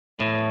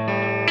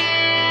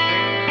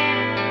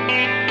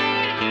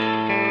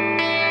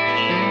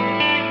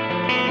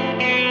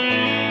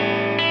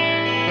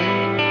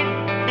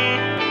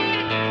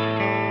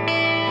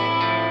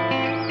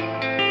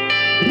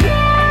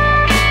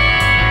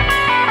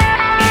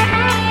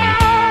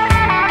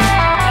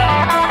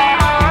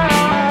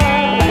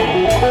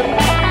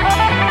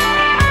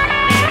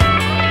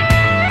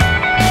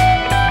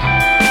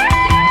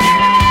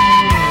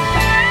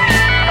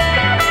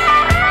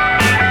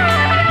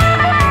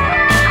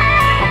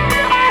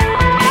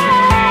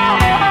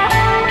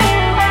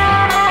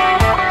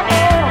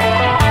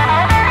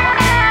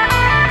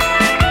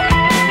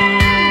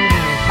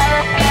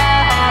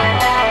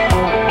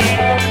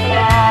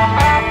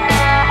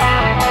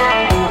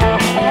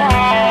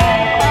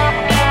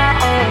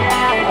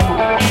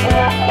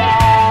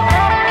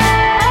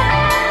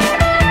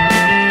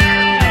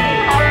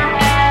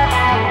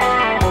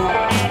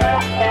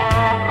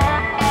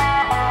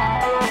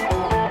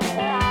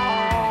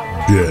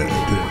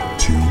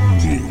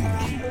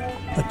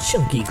a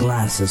Chunky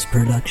Glasses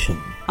production.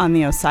 On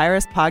the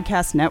Osiris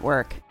Podcast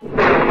Network. It's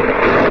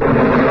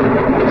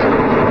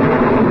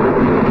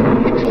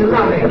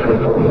alive!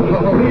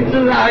 Oh, it's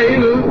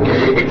alive!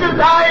 It's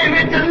alive!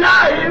 It's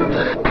alive!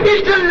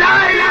 It's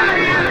alive!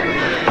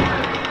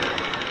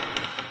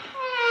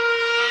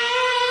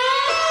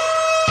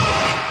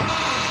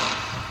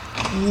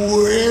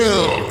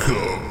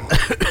 Welcome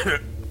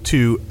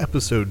to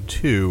episode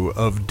 2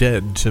 of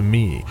Dead to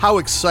Me. How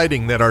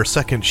exciting that our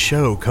second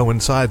show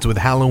coincides with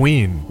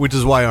Halloween, which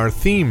is why our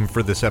theme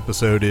for this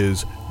episode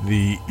is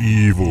The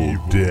Evil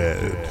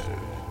Dead.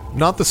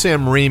 Not the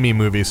Sam Raimi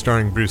movie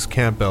starring Bruce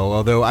Campbell,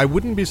 although I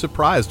wouldn't be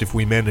surprised if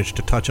we managed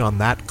to touch on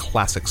that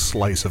classic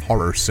slice of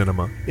horror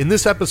cinema. In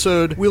this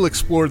episode, we'll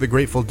explore the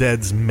Grateful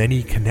Dead's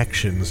many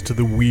connections to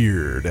the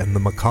weird and the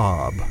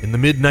macabre. In the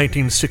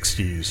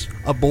mid-1960s,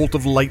 a bolt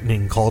of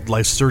lightning called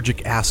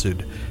lysergic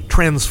acid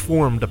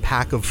transformed a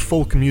pack of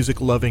folk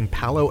music-loving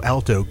Palo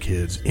Alto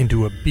kids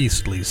into a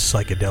beastly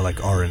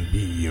psychedelic R&B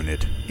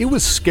unit. It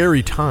was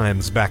scary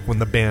times back when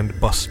the band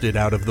busted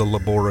out of the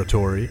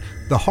laboratory.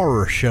 The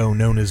horror show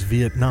known as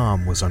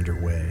Vietnam was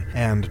underway,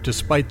 and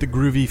despite the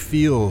groovy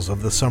feels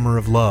of the Summer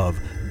of Love,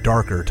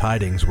 darker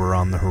tidings were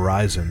on the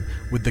horizon,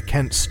 with the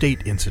Kent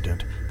State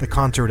incident, the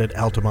concert at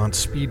Altamont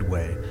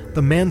Speedway,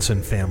 the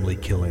Manson family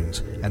killings,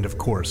 and of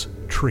course,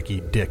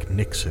 Tricky Dick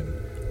Nixon.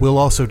 We'll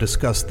also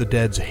discuss the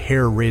Dead's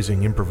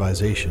hair-raising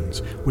improvisations,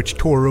 which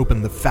tore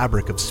open the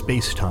fabric of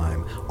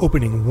space-time,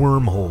 opening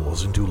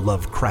wormholes into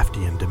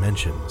Lovecraftian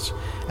dimensions,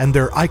 and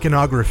their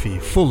iconography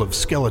full of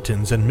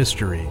skeletons and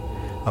mystery.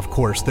 Of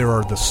course, there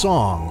are the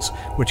songs,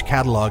 which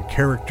catalog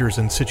characters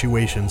and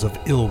situations of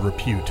ill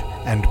repute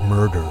and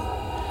murder.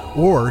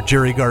 Or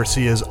Jerry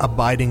Garcia's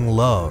abiding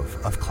love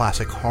of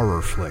classic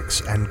horror flicks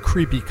and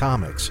creepy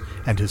comics,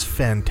 and his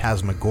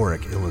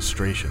phantasmagoric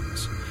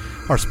illustrations.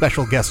 Our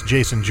special guest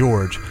Jason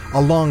George,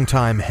 a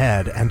longtime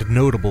head and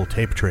notable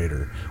tape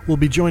trader, will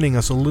be joining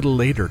us a little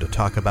later to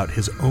talk about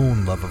his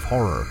own love of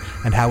horror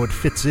and how it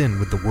fits in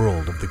with the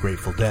world of the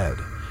Grateful Dead.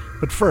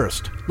 But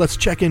first, let's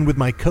check in with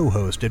my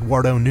co-host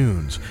Eduardo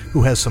Nunes,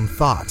 who has some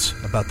thoughts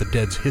about the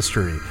Dead's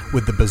history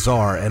with the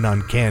bizarre and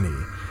uncanny.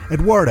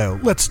 Eduardo,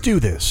 let's do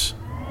this!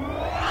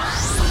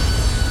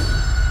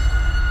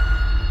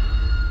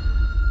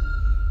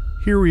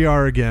 Here we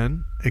are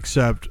again,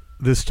 except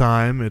this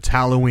time it's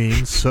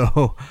Halloween,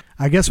 so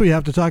I guess we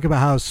have to talk about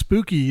how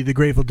spooky the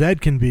Grateful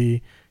Dead can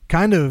be,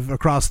 kind of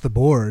across the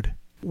board.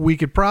 We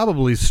could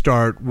probably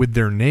start with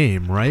their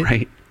name, right?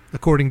 Right.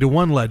 According to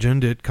one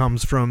legend, it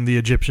comes from the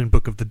Egyptian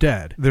Book of the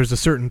Dead. There's a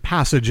certain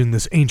passage in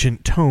this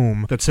ancient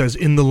tome that says,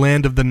 "In the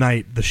land of the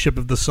night, the ship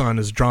of the sun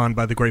is drawn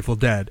by the Grateful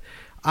Dead."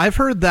 I've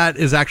heard that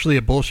is actually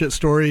a bullshit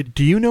story.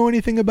 Do you know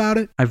anything about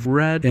it? I've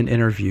read in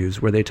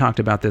interviews where they talked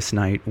about this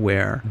night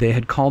where they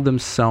had called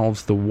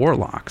themselves the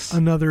Warlocks.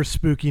 Another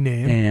spooky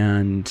name.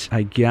 And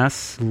I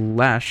guess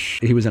Lesh,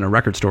 he was in a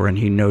record store and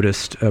he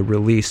noticed a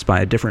release by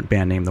a different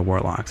band named the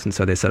Warlocks. And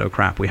so they said, oh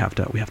crap, we have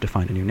to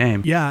find a new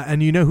name. Yeah,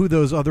 and you know who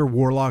those other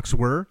Warlocks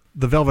were?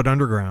 The Velvet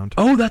Underground.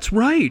 Oh, that's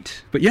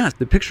right. But yes,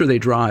 the picture they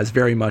draw is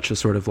very much a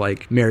sort of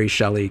like Mary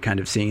Shelley kind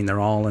of scene. They're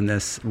all in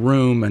this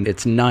room and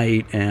it's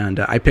night and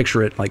I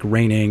picture it like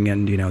raining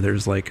and, you know,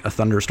 there's like a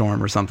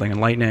thunderstorm or something and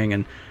lightning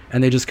and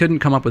they just couldn't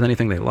come up with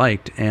anything they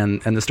liked.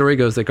 And the story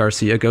goes that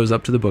Garcia goes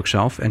up to the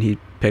bookshelf and he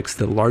picks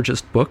the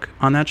largest book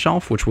on that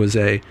shelf, which was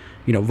a,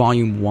 you know,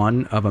 volume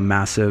 1 of a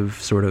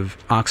massive sort of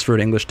Oxford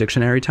English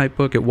Dictionary type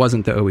book. It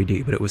wasn't the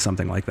OED, but it was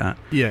something like that.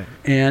 Yeah.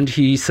 And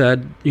he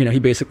said, you know, he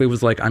basically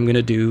was like, I'm going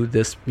to do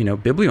this, you know,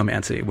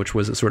 bibliomancy, which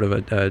was a sort of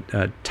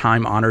a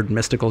time-honored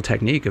mystical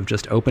technique of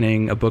just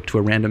opening a book to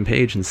a random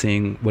page and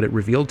seeing what it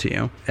revealed to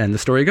you. And the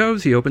story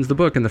goes, he opens the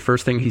book and the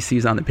first thing he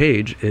sees on the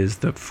page is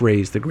the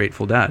phrase, the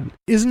Grateful Dead.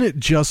 Isn't it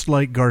just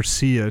like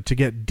Garcia to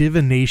get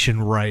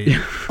divination right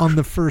on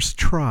the first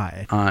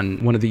try?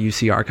 On one of the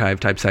UC archive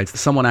type sites,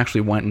 someone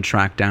actually went and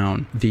tracked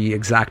down the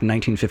exact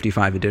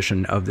 1955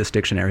 edition of this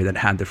dictionary that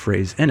had the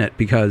phrase in it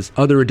because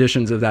other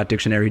editions of that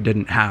dictionary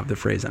didn't have the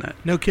phrase in it.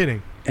 No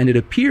kidding. And it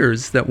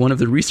appears that one of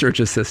the research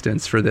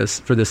assistants for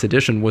this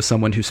edition was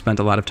someone who spent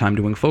a lot of time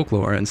doing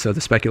folklore. And so the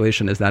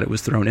speculation is that it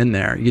was thrown in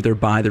there either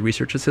by the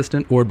research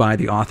assistant or by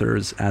the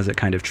authors as a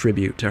kind of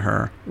tribute to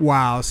her.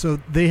 Wow.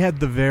 So they had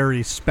the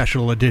very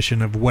special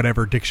edition of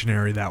whatever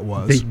dictionary that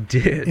was. They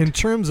did. In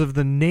terms of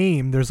the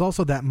name, there's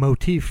also that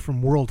motif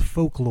from world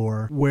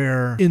folklore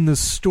where in the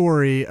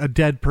story, a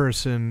dead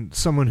person,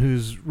 someone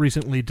who's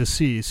recently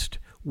deceased,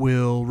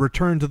 will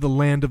return to the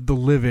land of the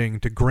living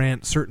to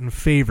grant certain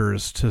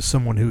favors to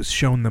someone who's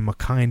shown them a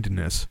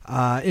kindness.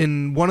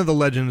 In one of the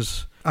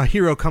legends, a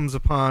hero comes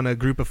upon a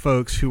group of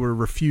folks who were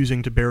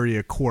refusing to bury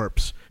a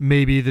corpse.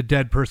 Maybe the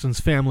dead person's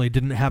family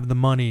didn't have the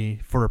money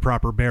for a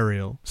proper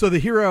burial. So the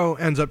hero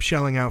ends up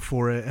shelling out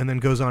for it and then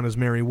goes on his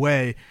merry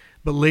way.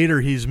 But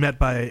later he's met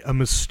by a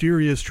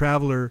mysterious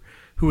traveler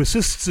who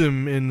assists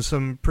him in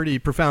some pretty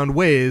profound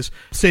ways,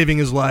 saving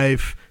his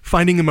life,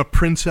 finding him a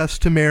princess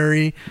to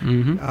marry,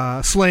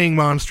 slaying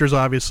monsters,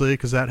 obviously,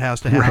 because that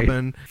has to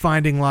happen,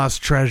 finding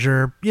lost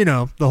treasure, you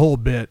know, the whole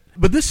bit.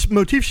 But this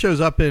motif shows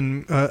up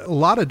in a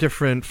lot of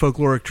different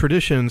folkloric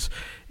traditions.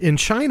 In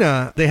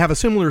China, they have a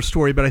similar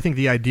story, but I think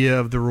the idea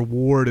of the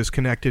reward is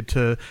connected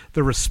to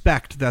the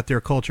respect that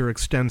their culture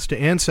extends to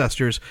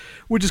ancestors,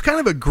 which is kind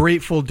of a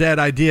Grateful Dead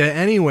idea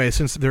anyway,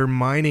 since they're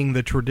mining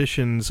the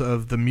traditions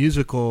of the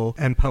musical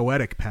and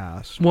poetic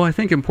past. Well, I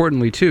think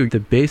importantly, too, the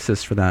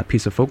basis for that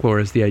piece of folklore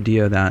is the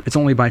idea that it's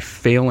only by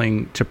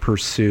failing to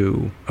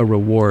pursue a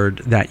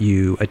reward that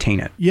you attain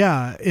it.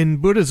 Yeah, in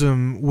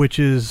Buddhism, which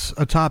is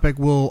a topic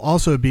we'll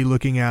also be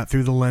looking at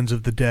through the lens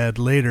of the dead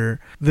later,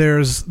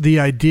 there's the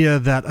idea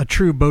that a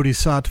true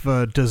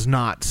bodhisattva does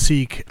not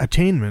seek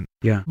attainment.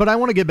 Yeah. But I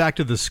want to get back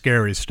to the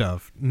scary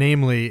stuff,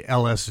 namely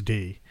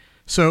LSD.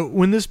 So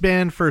when this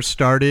band first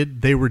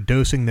started, they were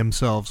dosing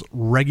themselves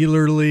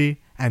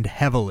regularly and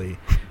heavily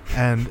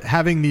and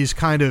having these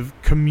kind of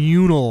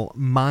communal,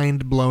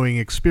 mind-blowing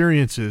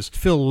experiences.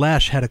 Phil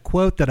Lesh had a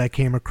quote that I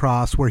came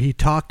across where he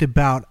talked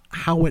about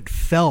how it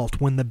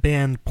felt when the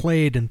band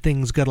played and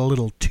things got a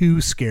little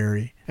too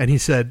scary. And he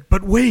said,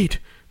 "But wait,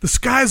 the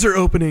skies are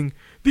opening.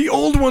 The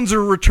old ones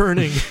are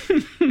returning."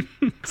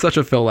 Such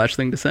a Phil Lesh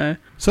thing to say.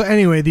 So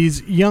anyway,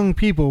 these young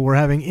people were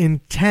having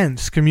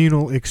intense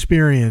communal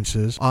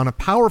experiences on a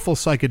powerful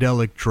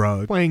psychedelic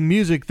drug, playing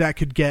music that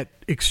could get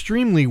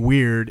extremely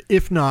weird,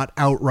 if not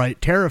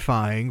outright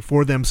terrifying,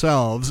 for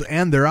themselves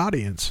and their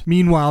audience.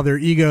 Meanwhile, their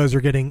egos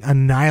are getting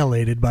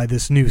annihilated by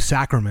this new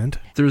sacrament.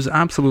 There's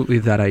absolutely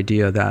that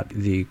idea that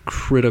the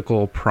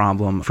critical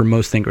problem for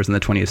most thinkers in the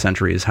 20th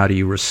century is how do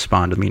you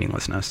respond to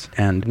meaninglessness?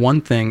 And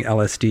one thing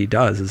LSD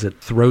does is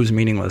it throws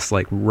meaningless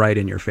like right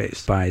in your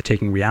face by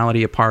taking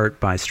reality apart,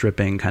 by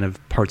stripping kind of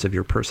parts of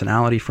your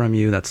personality from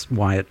you. That's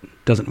why it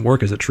doesn't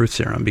work as a truth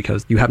serum,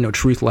 because you have no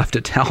truth left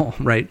to tell,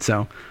 right?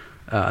 So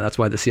that's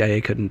why the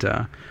CIA couldn't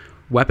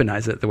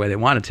weaponize it the way they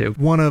wanted to.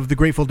 One of the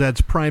Grateful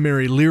Dead's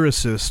primary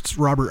lyricists,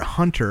 Robert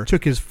Hunter,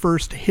 took his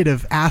first hit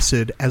of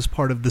acid as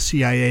part of the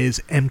CIA's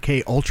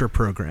MK Ultra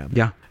program.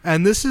 Yeah.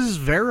 And this is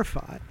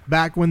verified.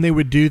 Back when they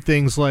would do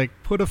things like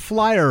put a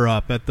flyer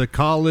up at the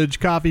college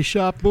coffee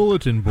shop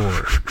bulletin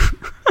board.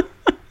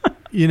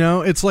 You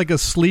know, it's like a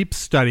sleep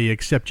study,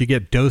 except you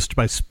get dosed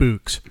by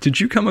spooks.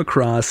 Did you come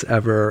across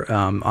ever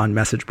on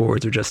message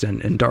boards or just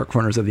in dark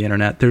corners of the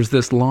internet, there's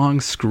this long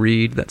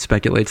screed that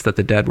speculates that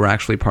the Dead were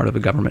actually part of a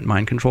government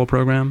mind control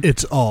program?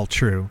 It's all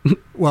true.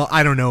 Well,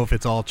 I don't know if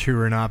it's all true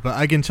or not, but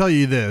I can tell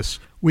you this.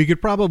 We could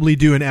probably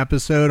do an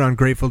episode on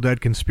Grateful Dead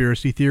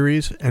conspiracy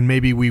theories, and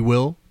maybe we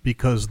will,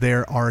 because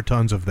there are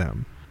tons of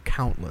them.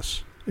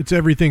 Countless. It's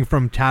everything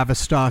from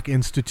Tavistock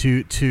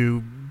Institute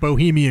to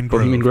Bohemian Grove.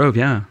 Bohemian Grove,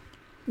 yeah.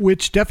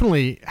 Which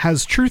definitely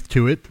has truth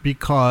to it,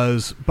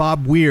 because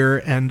Bob Weir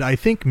and I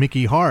think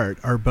Mickey Hart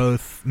are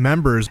both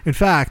members. In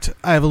fact,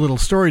 I have a little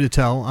story to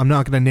tell. I'm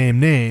not going to name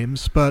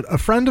names, but a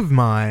friend of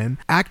mine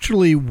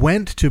actually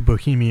went to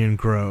Bohemian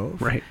Grove.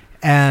 Right.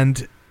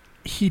 And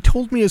he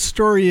told me a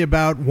story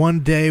about one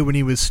day when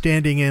he was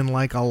standing in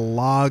like a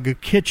log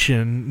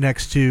kitchen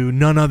next to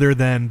none other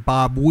than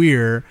Bob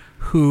Weir,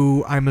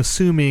 who I'm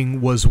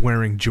assuming was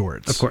wearing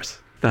jorts. Of course.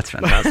 That's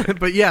fantastic.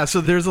 But yeah, so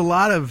there's a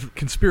lot of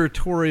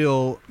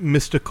conspiratorial,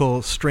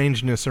 mystical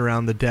strangeness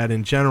around the Dead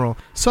in general.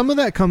 Some of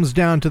that comes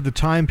down to the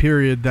time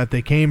period that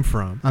they came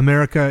from.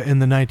 America in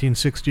the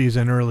 1960s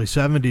and early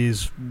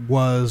 70s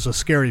was a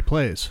scary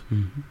place,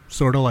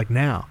 sort of like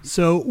now.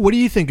 So what do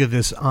you think of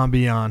this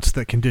ambiance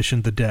that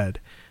conditioned the Dead?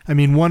 I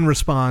mean, one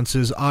response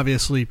is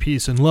obviously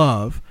peace and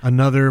love.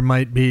 Another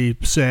might be,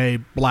 say,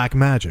 black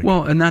magic.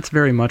 Well, and that's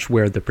very much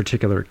where the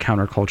particular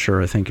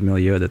counterculture, I think,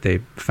 milieu that they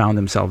found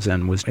themselves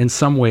in was in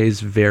some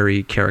ways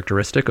very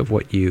characteristic of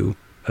what you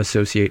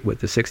associate with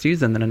the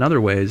 60s, and then in other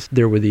ways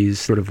there were these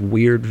sort of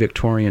weird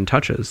Victorian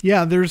touches.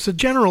 Yeah, there's a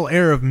general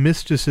air of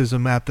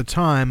mysticism at the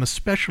time,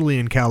 especially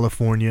in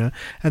California,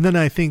 and then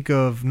I think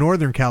of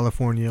Northern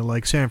California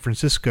like San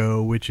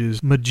Francisco, which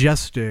is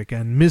majestic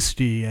and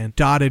misty and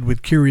dotted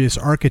with curious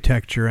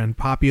architecture and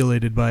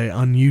populated by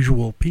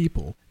unusual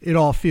people. It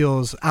all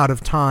feels out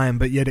of time,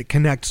 but yet it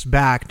connects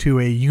back to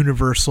a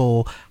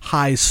universal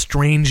high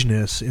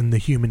strangeness in the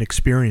human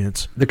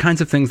experience. The kinds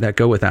of things that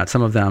go with that,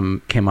 some of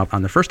them came up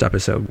on the first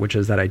episode, which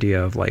is that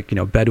idea of like, you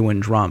know, Bedouin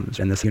drums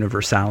and this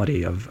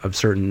universality of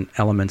certain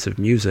elements of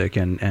music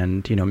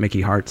and you know,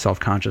 Mickey Hart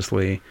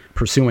self-consciously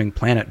pursuing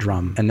Planet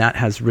Drum. And that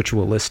has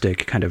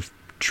ritualistic kind of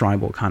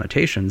tribal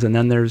connotations. And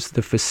then there's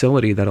the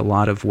facility that a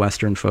lot of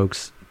Western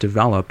folks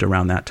developed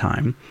around that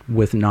time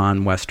with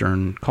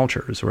non-Western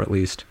cultures, or at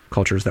least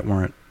cultures that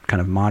weren't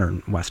kind of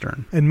modern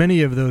Western. And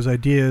many of those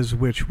ideas,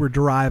 which were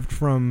derived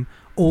from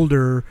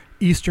older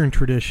Eastern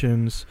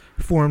traditions,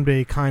 formed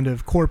a kind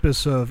of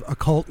corpus of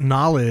occult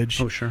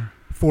knowledge. Oh, sure.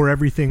 For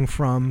everything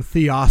from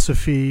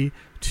theosophy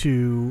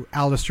to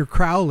Aleister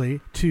Crowley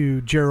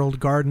to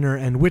Gerald Gardner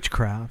and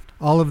witchcraft.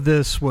 All of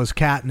this was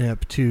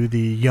catnip to the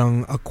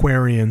young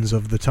Aquarians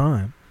of the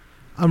time.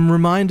 I'm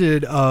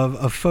reminded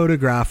of a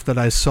photograph that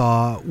I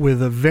saw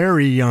with a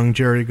very young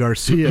Jerry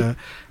Garcia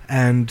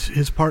and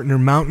his partner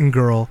Mountain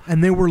Girl,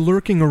 and they were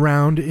lurking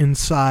around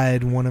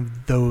inside one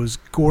of those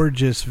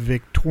gorgeous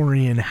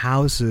Victorian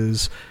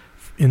houses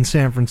in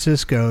San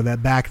Francisco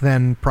that back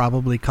then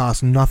probably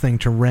cost nothing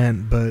to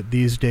rent, but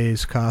these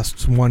days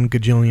costs $1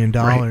 gajillion.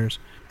 Right.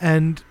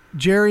 And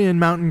Jerry and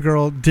Mountain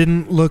Girl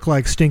didn't look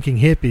like stinking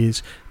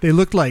hippies. They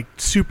looked like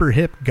super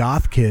hip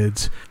goth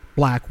kids.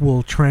 Black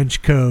wool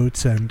trench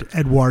coats and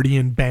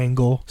Edwardian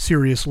bangle,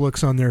 serious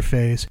looks on their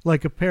face,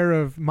 like a pair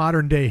of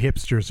modern-day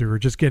hipsters who were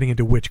just getting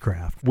into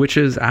witchcraft. Which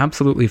is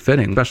absolutely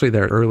fitting, especially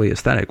their early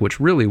aesthetic,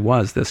 which really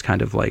was this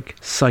kind of like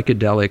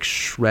psychedelic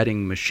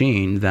shredding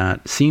machine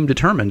that seemed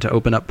determined to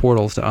open up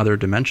portals to other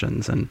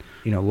dimensions. And,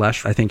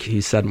 Lesh, I think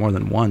he said more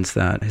than once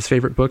that his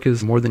favorite book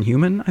is More Than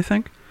Human, I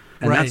think.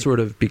 And right. That sort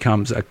of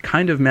becomes a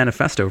kind of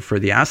manifesto for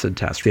the acid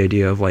test, the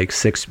idea of like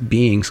 6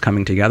 beings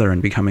coming together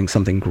and becoming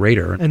something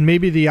greater. And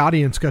maybe the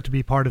audience got to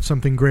be part of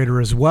something greater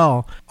as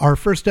well. Our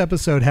first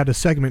episode had a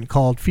segment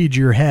called Feed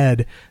Your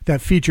Head that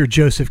featured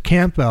Joseph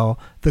Campbell,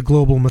 the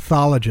global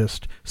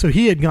mythologist. So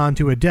he had gone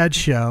to a Dead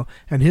show,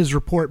 and his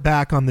report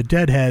back on the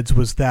Deadheads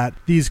was that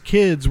these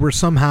kids were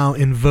somehow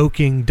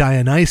invoking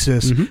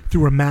Dionysus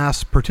through a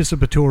mass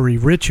participatory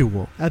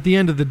ritual. At the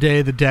end of the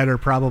day, the Dead are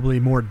probably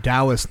more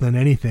Taoist than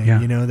anything.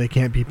 Yeah. They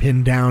can't be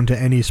pinned down to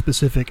any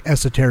specific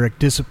esoteric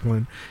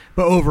discipline.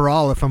 But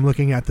overall, if I'm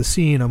looking at the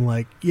scene, I'm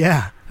like,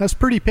 yeah, that's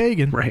pretty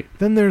pagan. Right.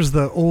 Then there's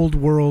the old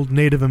world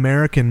Native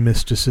American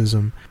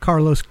mysticism.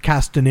 Carlos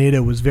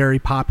Castaneda was very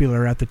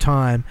popular at the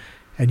time,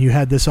 and you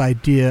had this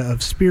idea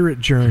of spirit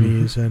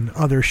journeys and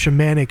other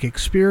shamanic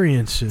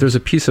experiences. There's a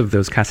piece of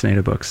those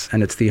Castaneda books,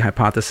 and it's the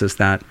hypothesis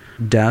that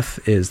death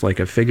is like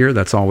a figure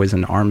that's always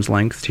an arm's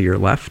length to your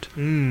left.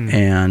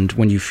 And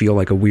when you feel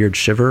like a weird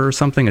shiver or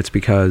something, it's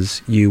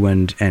because you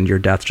and your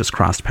death just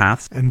crossed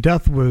paths. And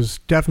death was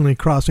definitely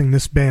crossing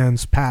this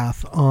band's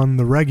path on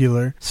the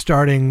regular,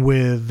 starting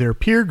with their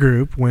peer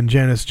group when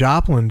Janis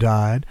Joplin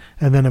died,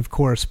 and then, of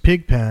course,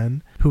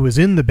 Pigpen, who was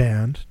in the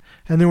band.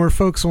 And there were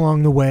folks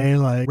along the way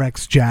like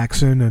Rex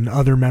Jackson and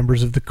other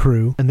members of the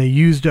crew, and they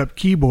used up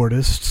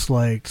keyboardists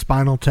like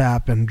Spinal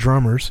Tap and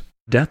drummers.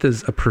 Death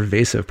is a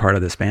pervasive part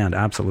of this band,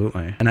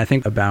 absolutely. And I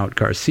think about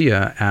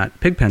Garcia at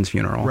Pigpen's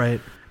funeral.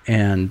 Right.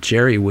 And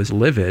Jerry was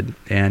livid,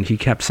 and he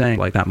kept saying,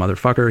 like, that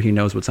motherfucker, he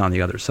knows what's on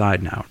the other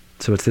side now.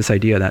 So it's this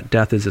idea that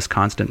death is this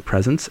constant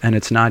presence, and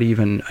it's not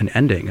even an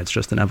ending, it's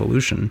just an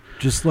evolution.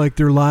 Just like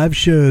their live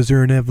shows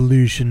are an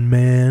evolution,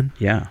 man.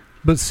 Yeah.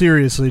 But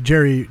seriously,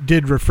 Jerry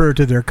did refer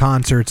to their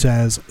concerts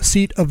as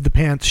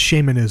seat-of-the-pants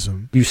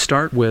shamanism. You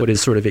start with what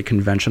is sort of a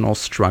conventional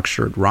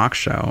structured rock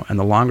show, and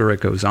the longer it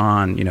goes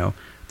on,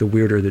 the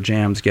weirder the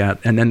jams get,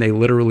 and then they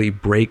literally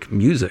break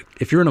music.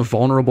 If you're in a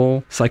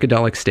vulnerable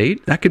psychedelic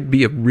state, that could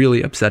be a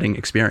really upsetting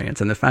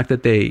experience. And the fact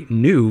that they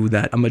knew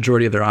that a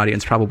majority of their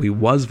audience probably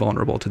was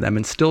vulnerable to them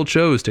and still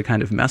chose to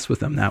kind of mess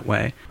with them that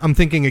way. I'm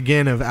thinking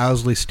again of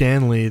Owsley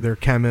Stanley, their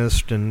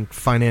chemist and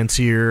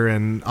financier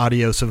and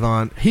audio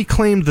savant. He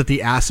claimed that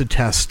the acid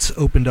tests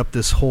opened up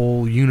this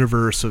whole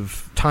universe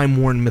of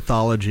time-worn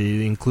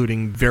mythology,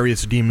 including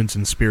various demons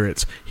and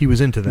spirits. He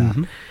was into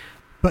that.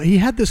 But he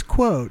had this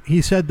quote.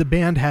 He said the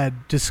band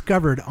had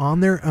discovered on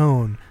their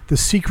own the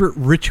secret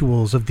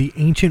rituals of the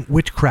ancient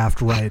witchcraft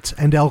rites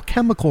and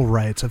alchemical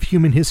rites of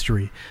human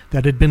history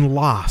that had been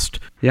lost.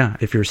 Yeah,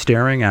 if you're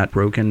staring at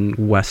broken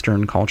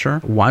Western culture,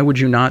 why would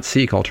you not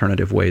seek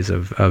alternative ways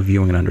of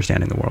viewing and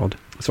understanding the world?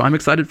 So I'm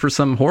excited for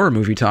some horror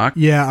movie talk.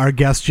 Yeah, our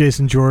guest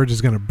Jason George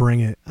is going to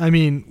bring it. I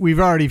mean, we've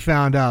already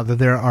found out that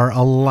there are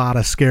a lot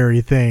of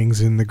scary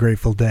things in the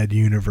Grateful Dead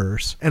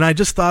universe. And I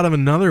just thought of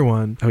another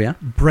one. Oh, yeah?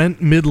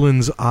 Brent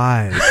Midland's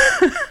eyes.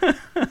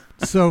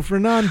 So for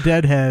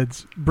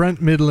non-Deadheads,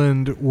 Brent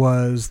Midland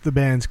was the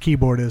band's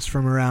keyboardist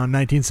from around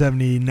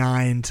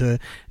 1979 to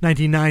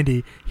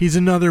 1990. He's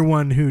another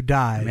one who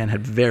died. The man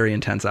had very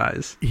intense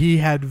eyes. He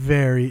had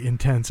very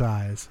intense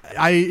eyes.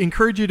 I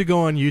encourage you to go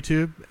on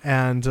YouTube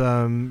and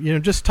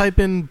just type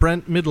in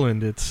Brent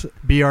Midland. It's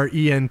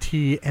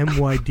BrentMydland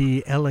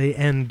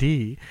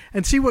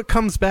and see what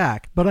comes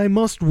back. But I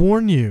must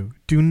warn you,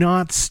 do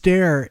not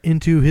stare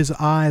into his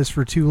eyes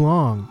for too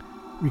long,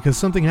 because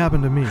something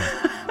happened to me.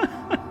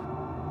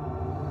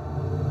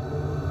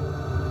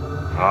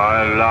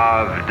 I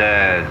love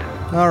Dead.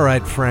 All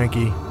right,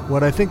 Frankie.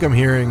 What I think I'm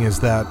hearing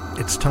is that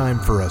it's time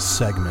for a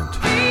segment.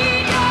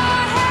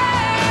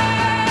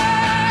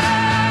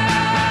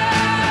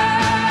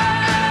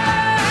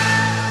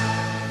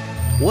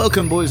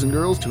 Welcome, boys and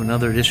girls, to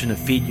another edition of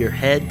Feed Your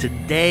Head.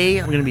 Today,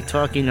 we're going to be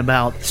talking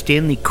about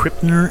Stanley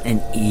Krippner and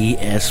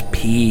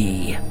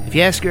ESP. If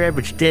you ask your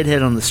average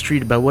deadhead on the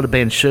street about what a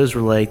band's shows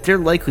were like, they're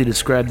likely to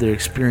describe their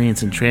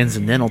experience in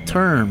transcendental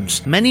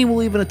terms. Many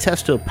will even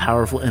attest to a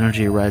powerful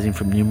energy arising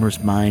from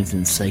numerous minds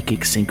and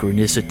psychic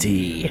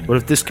synchronicity. What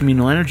if this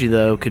communal energy,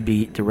 though, could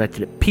be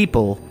directed at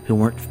people who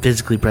weren't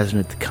physically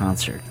present at the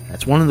concert?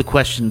 That's one of the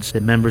questions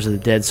that members of the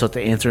Dead sought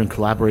to answer in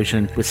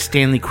collaboration with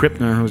Stanley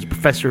Krippner, who was a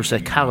professor of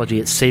psychology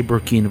at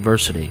Saybrook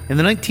University. In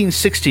the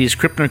 1960s,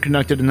 Krippner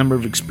conducted a number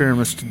of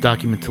experiments to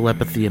document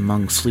telepathy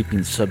among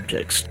sleeping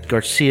subjects.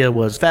 Garcia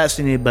was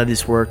fascinated by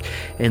this work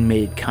and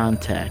made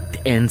contact,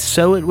 and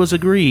so it was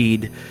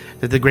agreed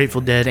that the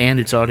Grateful Dead and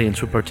its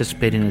audience would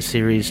participate in a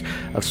series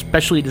of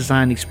specially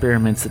designed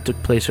experiments that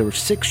took place over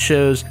 6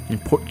 shows in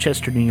Port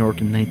Chester, New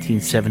York in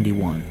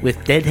 1971.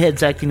 With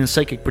Deadheads acting as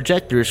psychic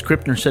projectors,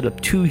 Krippner set up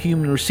 2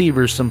 human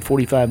receivers some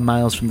 45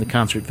 miles from the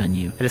concert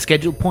venue. At a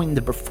scheduled point in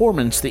the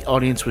performance, the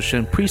audience was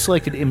shown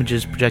pre-selected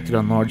images projected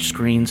on large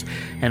screens,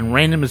 and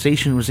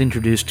randomization was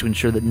introduced to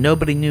ensure that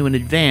nobody knew in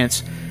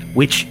advance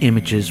which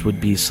images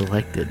would be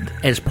selected.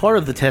 As part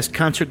of the test,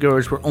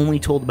 concertgoers were only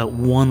told about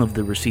one of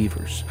the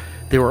receivers.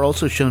 They were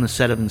also shown a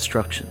set of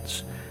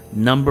instructions.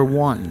 Number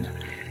 1,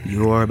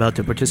 you are about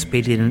to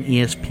participate in an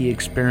ESP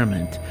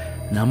experiment.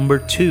 Number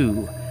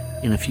 2,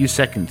 in a few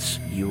seconds,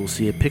 you will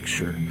see a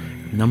picture.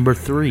 Number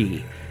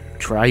 3,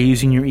 try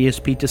using your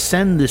ESP to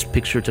send this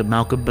picture to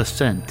Malcolm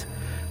Besant.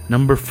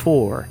 Number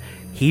 4,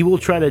 he will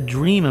try to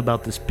dream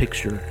about this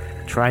picture.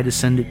 Try to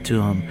send it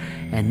to him.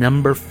 And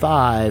number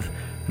 5,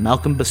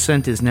 Malcolm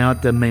Besant is now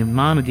at the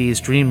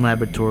Maimonides Dream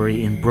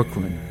Laboratory in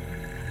Brooklyn.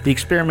 The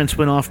experiments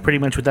went off pretty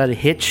much without a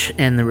hitch,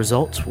 and the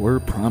results were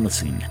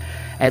promising.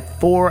 At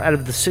 4 out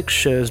of the 6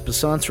 shows,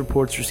 Besant's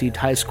reports received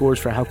high scores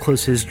for how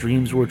close his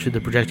dreams were to the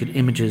projected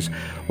images,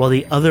 while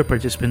the other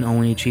participant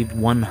only achieved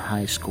 1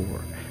 high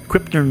score.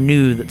 Krippner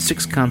knew that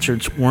 6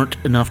 concerts weren't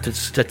enough to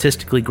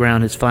statistically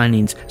ground his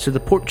findings, so the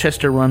Port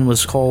Chester run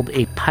was called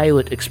a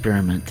pilot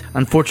experiment.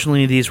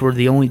 Unfortunately, these were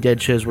the only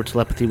Dead shows where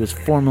telepathy was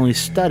formally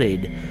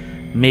studied.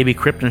 Maybe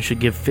Krippner should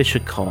give Fish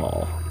a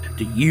call.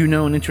 Do you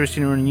know an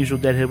interesting or unusual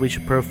Deadhead we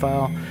should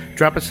profile?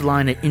 Drop us a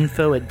line at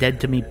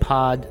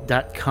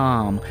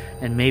info@deadtomepod.com,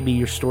 and maybe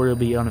your story will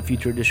be on a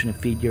future edition of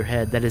Feed Your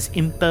Head. That is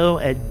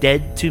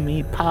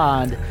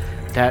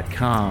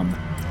info@deadtomepod.com.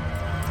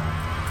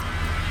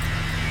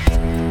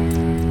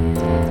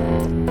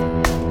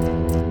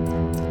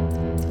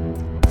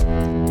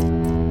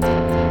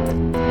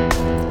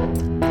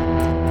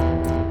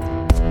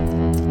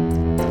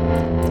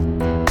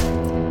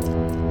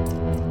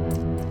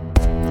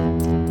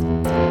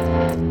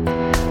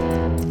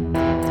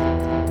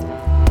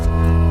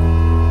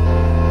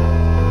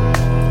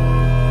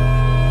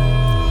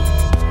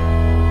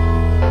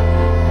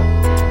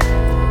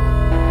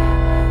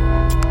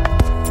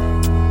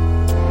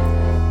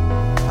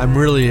 I'm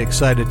really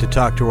excited to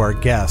talk to our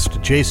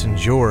guest, Jason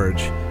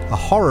George, a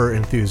horror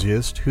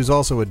enthusiast who's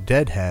also a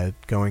Deadhead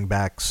going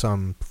back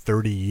some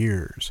 30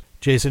 years.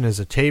 Jason is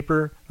a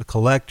taper, a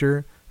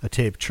collector, a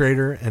tape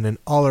trader, and an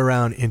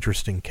all-around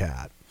interesting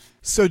cat.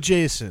 So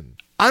Jason,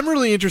 I'm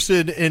really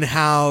interested in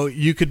how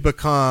you could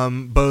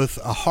become both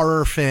a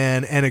horror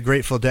fan and a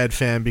Grateful Dead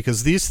fan,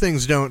 because these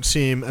things don't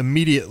seem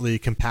immediately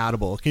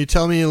compatible. Can you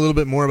tell me a little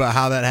bit more about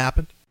how that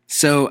happened?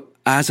 So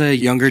as a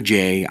younger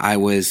Jay, I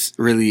was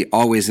really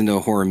always into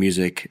horror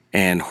music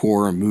and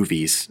horror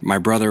movies. My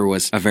brother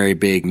was a very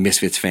big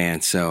Misfits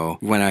fan, so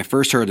when I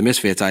first heard the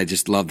Misfits, I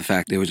just loved the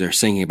fact they were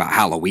singing about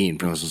Halloween.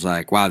 I was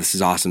like, wow, this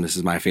is awesome. This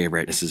is my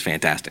favorite. This is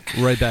fantastic.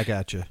 Right back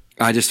at you.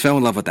 I just fell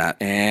in love with that.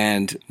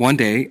 And one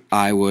day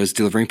I was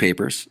delivering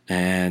papers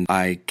and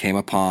I came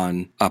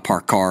upon a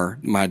parked car,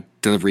 my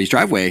delivery's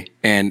driveway,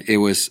 and it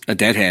was a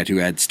Deadhead who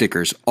had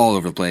stickers all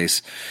over the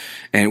place.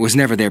 And it was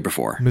never there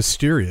before.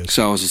 Mysterious.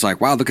 So I was just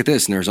like, wow, look at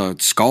this. And there's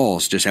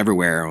skulls just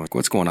everywhere. I'm like,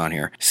 what's going on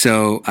here?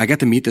 So I got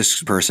to meet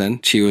this person.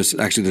 She was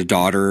actually the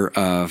daughter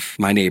of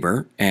my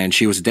neighbor, and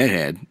she was a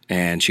Deadhead,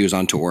 and she was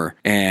on tour.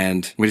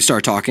 And we just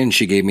started talking.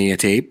 She gave me a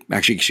tape.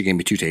 Actually, she gave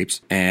me 2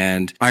 tapes,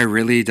 and I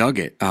really dug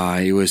it.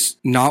 It was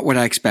not what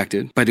I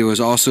expected, but it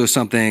was also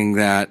something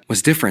that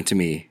was different to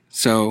me.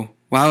 So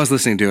while I was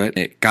listening to it,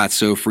 it got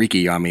so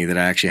freaky on me that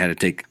I actually had to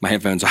take my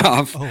headphones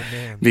off. Oh,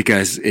 man.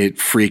 Because it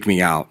freaked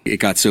me out. It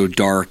got so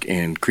dark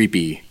and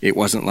creepy. It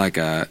wasn't like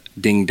a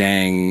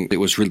ding-dang. It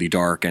was really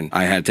dark, and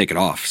I had to take it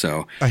off.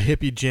 So a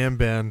hippie jam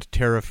band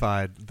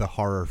terrified the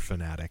horror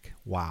fanatic.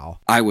 Wow.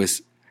 I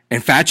was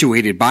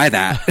infatuated by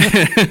that.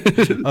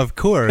 Of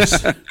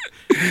course.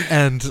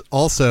 And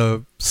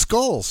also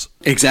skulls.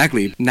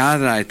 Exactly. Now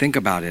that I think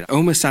about it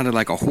almost sounded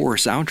like a horror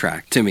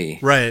soundtrack to me.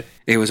 Right.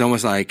 It was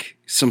almost like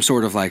some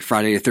sort of like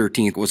Friday the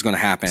 13th was going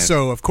to happen.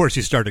 So, of course,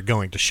 you started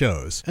going to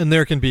shows. And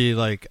there can be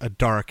like a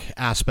dark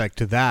aspect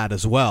to that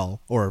as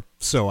well, or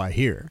so I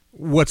hear.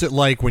 What's it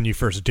like when you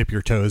first dip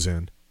your toes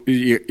in?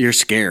 You're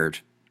scared.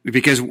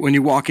 Because when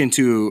you walk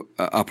into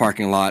a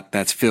parking lot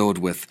that's filled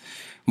with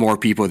more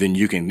people than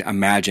you can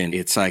imagine,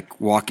 it's like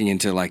walking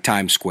into like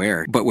Times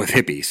Square, but with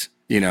hippies.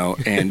 You know,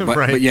 and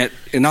but yet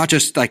not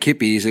just like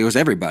hippies, it was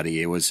everybody.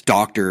 It was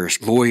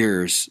doctors,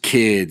 lawyers,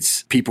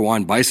 kids, people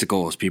on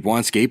bicycles, people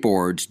on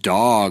skateboards,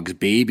 dogs,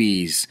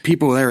 babies,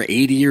 people that are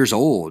 80 years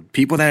old,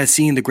 people that had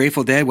seen the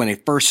Grateful Dead when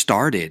it first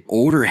started,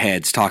 older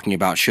heads talking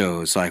about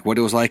shows, like what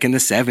it was like in the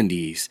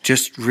 70s.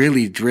 Just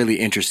really, really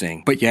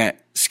interesting, but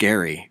yet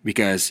scary,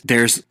 because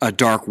there's a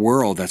dark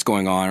world that's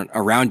going on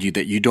around you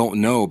that you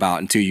don't know about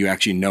until you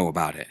actually know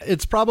about it.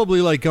 It's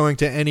probably like going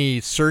to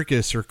any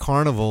circus or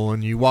carnival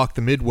and you walk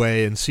the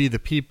midway and see the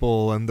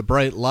people and the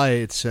bright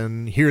lights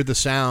and hear the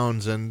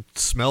sounds and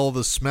smell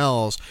the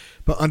smells.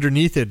 But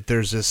underneath it,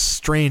 there's this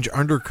strange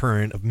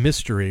undercurrent of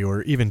mystery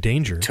or even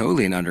danger.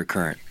 Totally an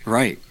undercurrent.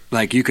 Right.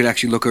 Like you could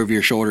actually look over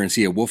your shoulder and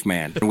see a wolf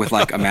man with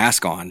like a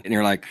mask on. And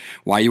you're like,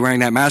 why are you wearing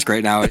that mask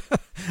right now?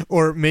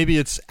 Or maybe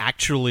it's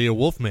actually a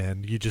wolf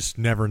man. You just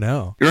never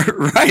know.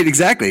 Right,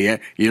 exactly. Yeah,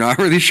 you're not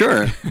really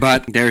sure.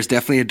 But there's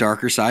definitely a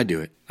darker side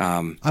to it.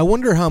 I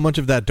wonder how much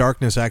of that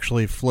darkness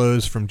actually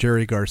flows from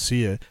Jerry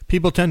Garcia.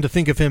 People tend to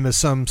think of him as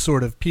some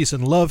sort of peace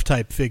and love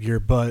type figure,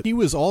 but he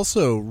was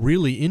also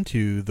really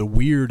into the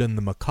weird and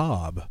the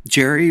macabre.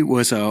 Jerry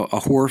was a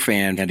horror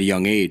fan at a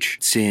young age,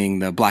 seeing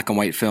the black and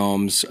white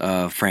films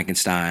of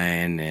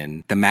Frankenstein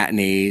and the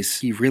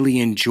matinees. He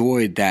really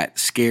enjoyed that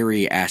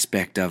scary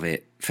aspect of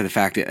it. For the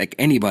fact that, like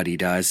anybody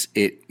does,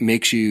 it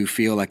makes you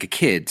feel like a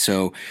kid.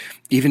 So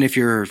even if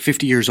you're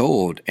 50 years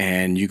old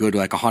and you go to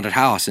like a haunted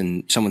house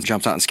and someone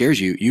jumps out and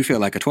scares you, you feel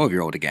like a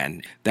 12-year-old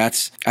again.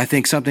 That's, I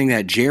think, something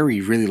that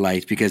Jerry really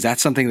liked, because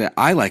that's something that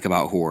I like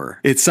about horror.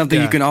 It's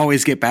something you can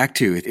always get back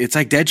to. It's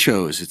like dead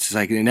shows. It's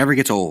like it never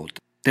gets old.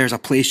 There's a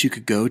place you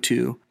could go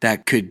to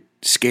that could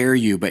scare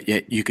you, but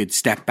yet you could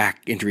step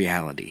back into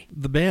reality.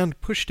 The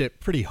band pushed it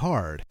pretty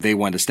hard. They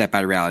wanted to step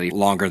out of reality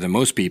longer than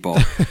most people,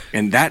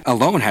 and that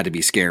alone had to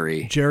be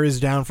scary.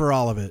 Jerry's down for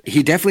all of it.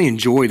 He definitely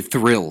enjoyed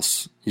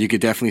thrills. You could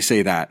definitely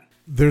say that.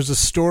 There's a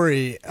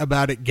story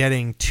about it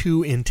getting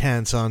too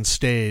intense on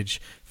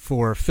stage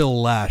for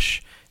Phil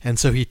Lesh, and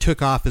so he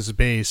took off his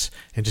bass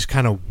and just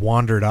kind of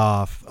wandered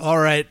off. All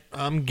right,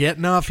 I'm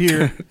getting off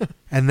here.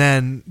 And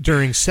then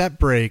during set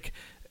break,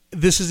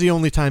 this is the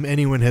only time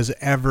anyone has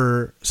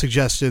ever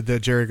suggested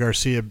that Jerry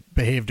Garcia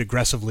behaved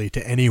aggressively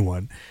to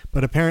anyone.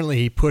 But apparently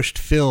he pushed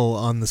Phil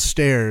on the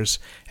stairs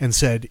and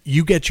said,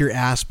 "You get your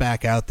ass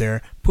back out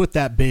there, put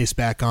that bass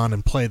back on,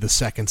 and play the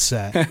second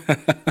set."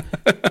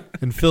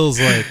 And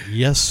Phil's like,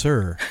 "Yes,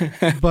 sir."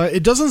 But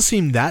it doesn't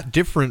seem that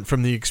different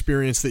from the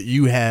experience that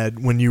you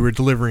had when you were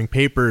delivering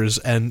papers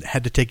and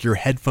had to take your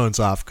headphones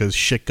off because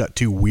shit got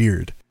too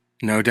weird.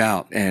 No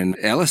doubt. And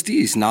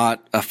LSD is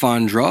not a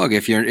fun drug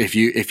if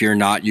you're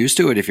not used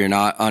to it, if you're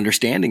not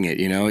understanding it.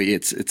 You know,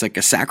 it's like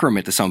a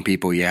sacrament to some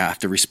people. You have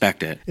to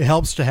respect it. It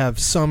helps to have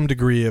some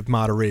degree of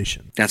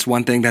moderation. That's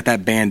one thing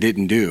that band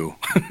didn't do.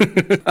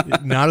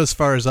 Not as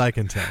far as I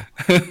can tell.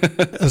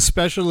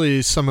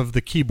 Especially some of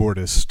the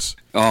keyboardists.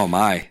 Oh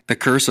my, the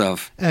curse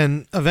of.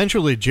 And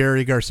eventually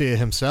Jerry Garcia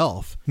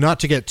himself. Not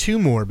to get too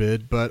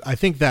morbid, but I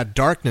think that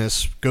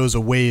darkness goes a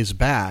ways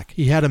back.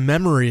 He had a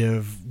memory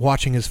of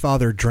watching his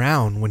father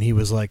drown when he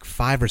was like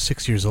 5 or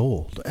 6 years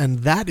old. And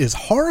that is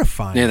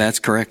horrifying. Yeah, that's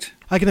correct.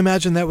 I can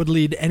imagine that would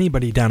lead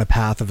anybody down a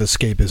path of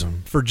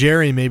escapism. For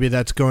Jerry, maybe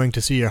that's going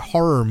to see a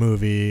horror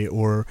movie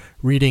or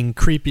reading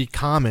creepy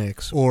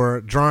comics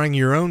or drawing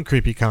your own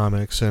creepy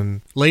comics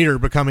and later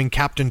becoming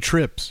Captain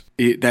Trips.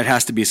 That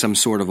has to be some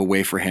sort of a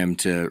way for him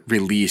to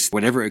release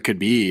whatever it could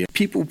be.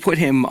 People put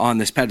him on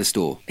this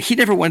pedestal. He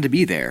never wanted to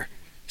be there.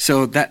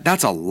 So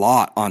that's a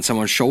lot on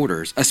someone's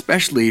shoulders,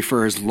 especially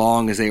for as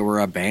long as they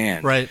were a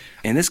band. Right.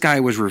 And this guy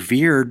was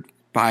revered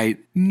by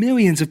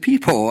millions of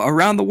people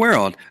around the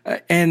world.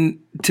 And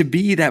to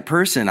be that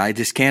person, I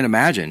just can't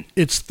imagine.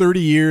 It's 30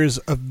 years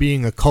of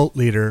being a cult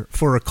leader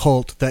for a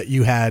cult that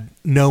you had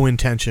no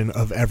intention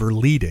of ever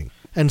leading.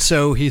 And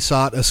so he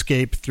sought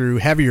escape through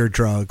heavier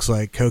drugs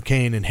like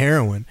cocaine and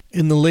heroin.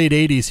 In the late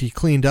 80s, he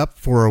cleaned up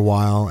for a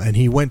while, and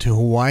he went to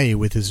Hawaii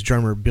with his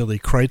drummer Billy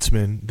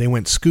Kreutzmann. They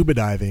went scuba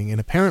diving, and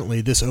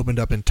apparently this opened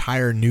up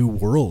entire new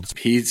worlds.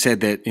 He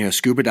said that,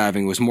 scuba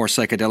diving was more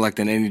psychedelic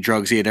than any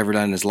drugs he had ever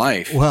done in his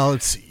life. Well,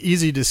 it's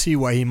easy to see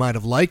why he might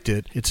have liked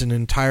it. It's an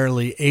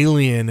entirely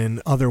alien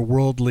and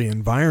otherworldly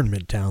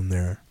environment down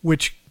there,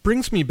 which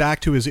brings me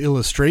back to his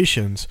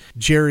illustrations.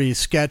 Jerry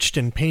sketched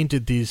and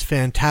painted these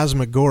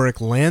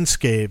phantasmagoric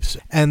landscapes,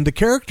 and the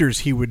characters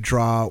he would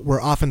draw were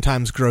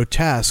oftentimes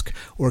grotesque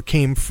or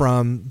came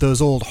from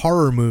those old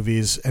horror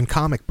movies and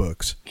comic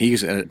books.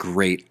 He's a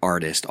great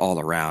artist all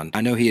around. I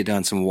know he had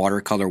done some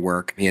watercolor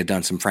work. He had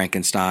done some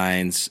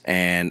Frankensteins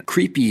and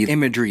creepy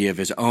imagery of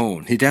his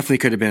own. He definitely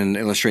could have been an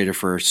illustrator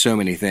for so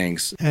many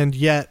things. And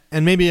yet,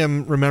 and maybe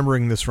I'm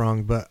remembering this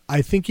wrong, but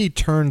I think he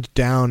turned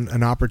down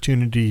an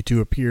opportunity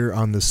to appear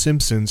on The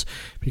Simpsons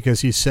because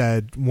he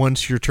said,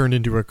 once you're turned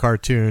into a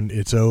cartoon,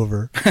 it's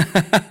over.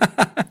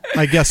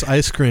 I guess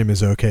ice cream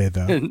is okay,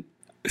 though.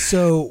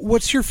 So,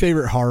 what's your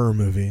favorite horror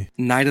movie?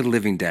 Night of the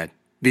Living Dead,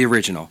 the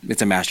original.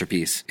 It's a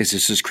masterpiece. It's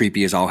just as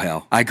creepy as all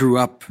hell. I grew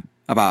up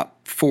about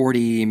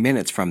 40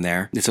 minutes from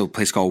there. It's a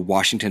place called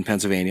Washington,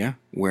 Pennsylvania,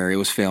 where it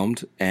was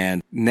filmed.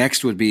 And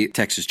next would be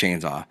Texas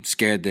Chainsaw.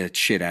 Scared the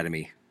shit out of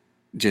me.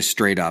 Just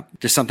straight up.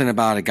 Just something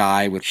about a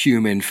guy with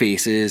human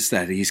faces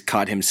that he's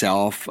cut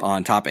himself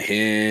on top of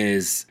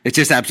his. It's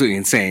just absolutely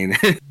insane.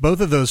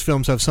 Both of those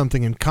films have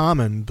something in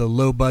common. The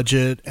low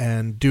budget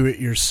and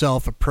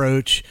do-it-yourself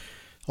approach.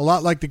 A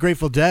lot like the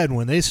Grateful Dead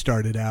when they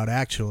started out,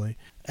 actually.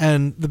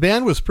 And the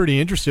band was pretty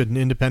interested in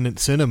independent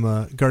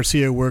cinema.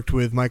 Garcia worked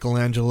with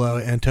Michelangelo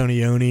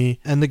Antonioni,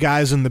 and the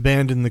guys in the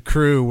band and the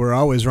crew were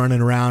always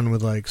running around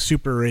with like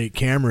Super 8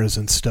 cameras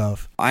and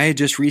stuff. I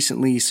just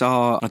recently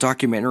saw a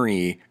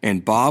documentary,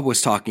 and Bob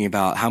was talking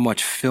about how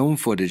much film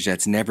footage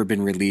that's never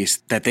been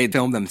released that they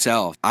filmed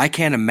themselves. I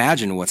can't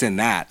imagine what's in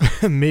that.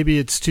 Maybe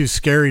it's too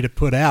scary to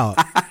put out.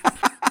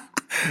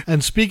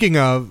 And speaking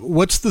of,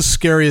 what's the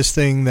scariest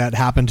thing that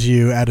happened to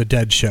you at a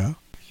Dead show?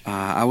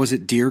 I was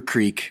at Deer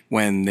Creek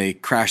when they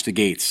crashed the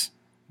gates,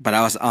 but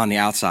I was on the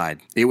outside.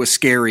 It was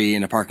scary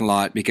in the parking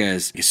lot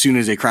because as soon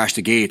as they crashed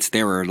the gates,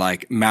 there were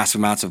like massive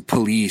amounts of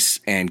police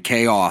and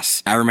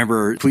chaos. I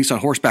remember police on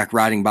horseback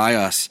riding by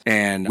us,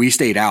 and we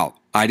stayed out.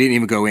 I didn't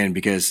even go in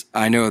because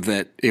I know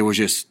that it was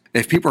just,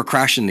 if people were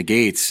crashing the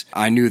gates,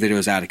 I knew that it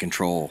was out of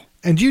control.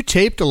 And you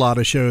taped a lot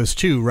of shows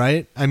too,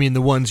 right? I mean,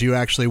 the ones you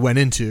actually went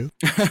into.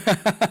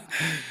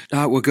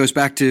 What goes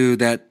back to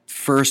that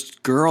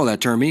first girl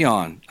that turned me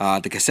on,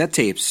 the cassette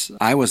tapes.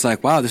 I was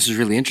like, wow, this is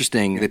really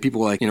interesting that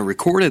people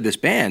recorded this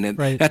band and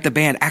that the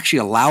band actually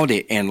allowed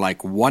it and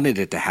like wanted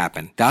it to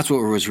happen. That's what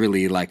was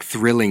really like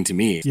thrilling to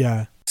me.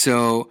 Yeah.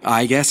 So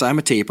I guess I'm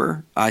a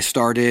taper. I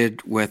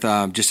started with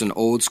just an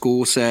old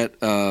school set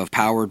of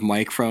powered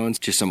microphones,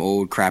 just some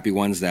old crappy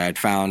ones that I'd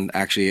found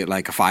actually at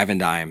like a 5 and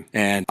dime.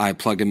 And I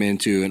plugged them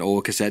into an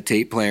old cassette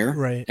tape player.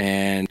 Right.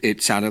 And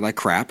it sounded like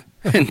crap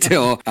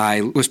until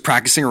I was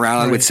practicing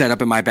around. I would set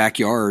up in my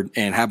backyard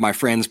and have my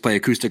friends play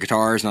acoustic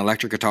guitars and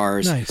electric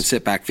guitars. Nice. And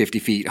sit back 50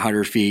 feet,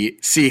 100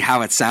 feet, see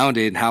how it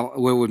sounded,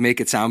 what would make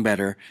it sound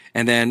better.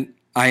 And then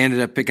I ended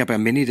up picking up a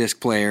mini disc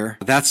player.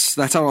 That's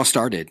how it all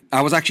started.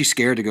 I was actually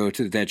scared to go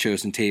to the Dead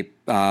shows and tape.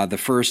 The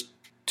first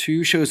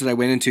 2 shows that I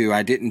went into,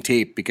 I didn't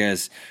tape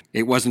because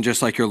it wasn't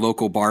just like your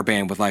local bar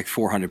band with like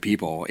 400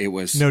 people. It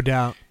was, no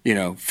doubt,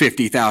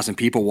 50,000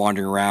 people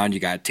wandering around. You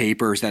got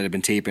tapers that have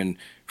been taping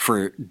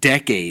for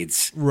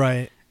decades.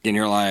 Right. And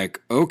you're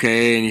like,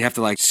 okay, and you have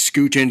to like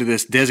scooch into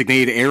this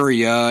designated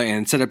area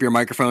and set up your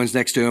microphones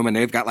next to them, and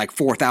they've got like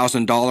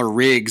 $4,000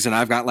 rigs, and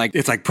I've got like,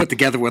 it's like put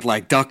together with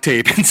like duct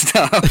tape and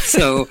stuff.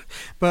 So,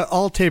 but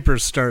all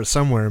tapers start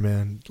somewhere,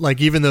 man. Like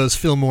even those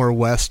Fillmore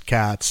West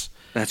cats.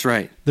 That's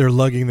right. They're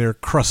lugging their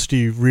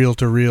crusty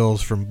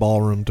reel-to-reels from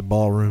ballroom to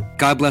ballroom.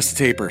 God bless the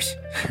tapers.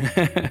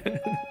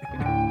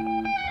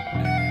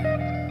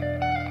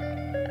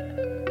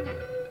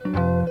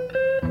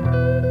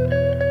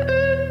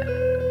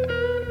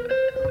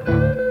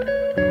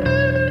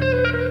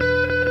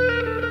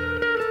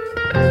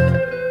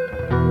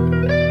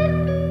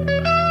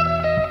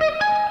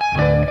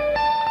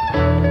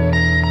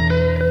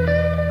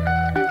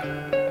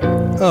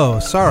 Oh,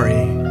 sorry.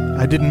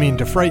 I didn't mean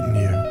to frighten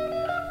you.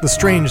 The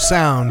strange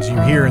sounds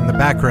you hear in the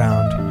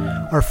background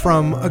are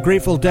from a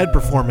Grateful Dead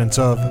performance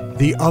of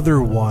The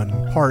Other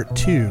One, Part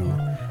 2,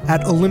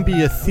 at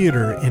Olympia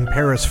Theatre in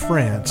Paris,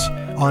 France,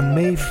 on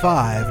May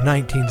 5,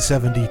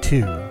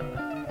 1972.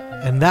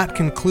 And that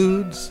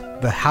concludes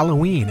the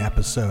Halloween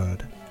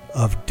episode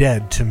of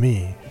Dead to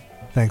Me.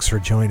 Thanks for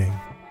joining.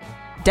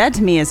 Dead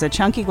to Me is a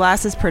Chunky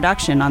Glasses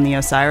production on the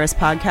Osiris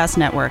Podcast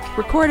Network.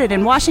 Recorded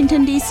in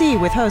Washington, D.C.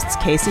 with hosts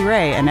Casey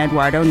Ray and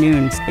Eduardo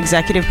Nunes.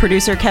 Executive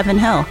producer Kevin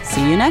Hill.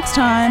 See you next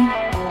time.